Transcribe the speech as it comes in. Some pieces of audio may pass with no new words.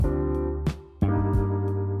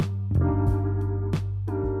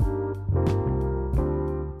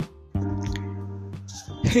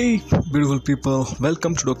Hey, beautiful people,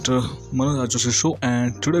 welcome to Dr. Manoj Ajoshi Show.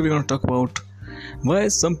 And today we're going to talk about why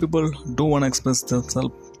some people don't want to express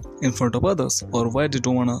themselves in front of others, or why they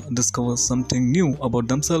don't want to discover something new about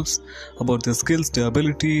themselves, about their skills, their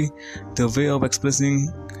ability, their way of expressing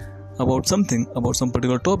about something, about some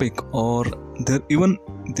particular topic, or their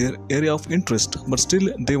area of interest. But still,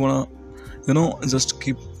 they want to, just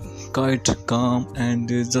keep quiet, calm, and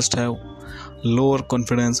they just have lower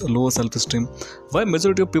confidence, lower self-esteem. Why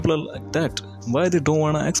majority of people are like that? Why they don't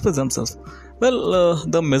want to express themselves? Well,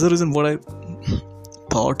 the major reason what I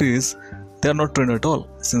thought is they are not trained at all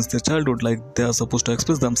since their childhood. Like they are supposed to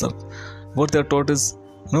express themselves. What they are taught is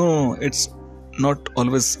no, it's not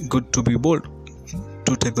always good to be bold,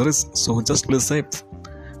 to take the risk. So just play safe.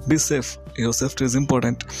 Be safe. Your safety is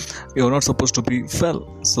important. You're not supposed to be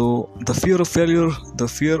fail. So the fear of failure, the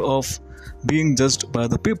fear of being judged by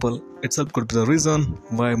the people itself could be the reason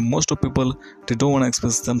why most of people they don't want to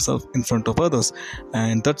express themselves in front of others,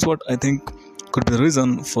 and that's what I think could be the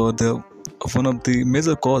reason for one of the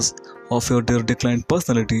major cause of their declined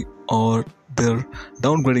personality or their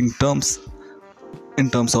downgrading terms in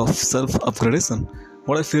terms of self-upgradation.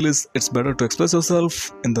 What I feel is it's better to express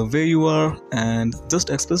yourself in the way you are and just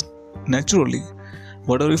express naturally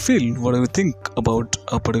whatever you feel, whatever you think about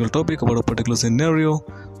a particular topic, about a particular scenario,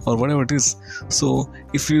 or whatever it is. So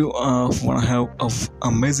if you want to have an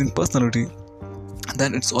amazing personality,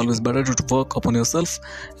 then it's always better to work upon yourself,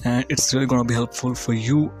 and it's really going to be helpful for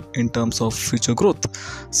you in terms of future growth.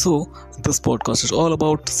 So this podcast is all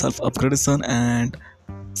about self-upgradation and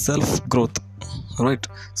self-growth, right?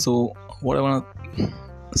 So what I want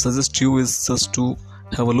to suggest you is just to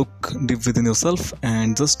have a look deep within yourself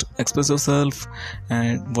and just express yourself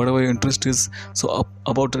and whatever your interest is. So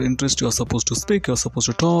about your interest, you're supposed to speak, you're supposed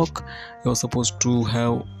to talk, you're supposed to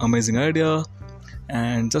have amazing idea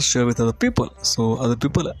and just share with other people. So other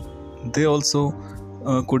people, they also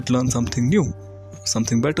could learn something new,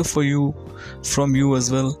 something better for you, from you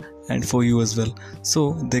as well, and for you as well.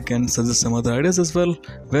 So they can suggest some other ideas as well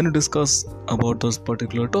when you discuss about those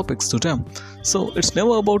particular topics to them. So it's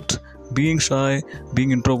never about being shy,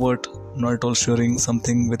 being introvert, not at all sharing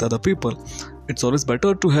something with other people. It's always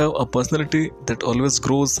better to have a personality that always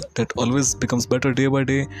grows, that always becomes better day by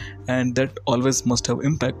day, and that always must have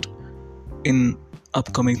impact in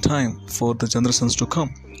upcoming time for the generations to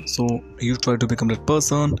come. So you try to become that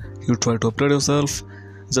person, you try to upgrade yourself,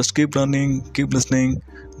 just keep learning, keep listening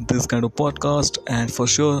this kind of podcast, and for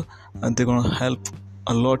sure they're going to help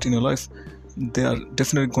a lot in your life. They are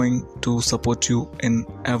definitely going to support you in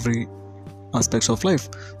every aspects of life.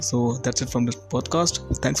 So that's it from this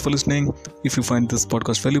podcast. Thanks for listening. If you find this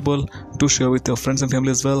podcast valuable, do share with your friends and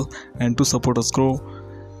family as well, and to support us grow.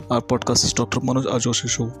 Our podcast is Dr. Manoj Ajoshi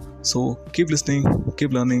Show. So keep listening,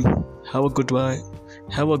 keep learning. Have a good bye.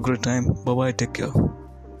 Have a great time. Bye bye. Take care.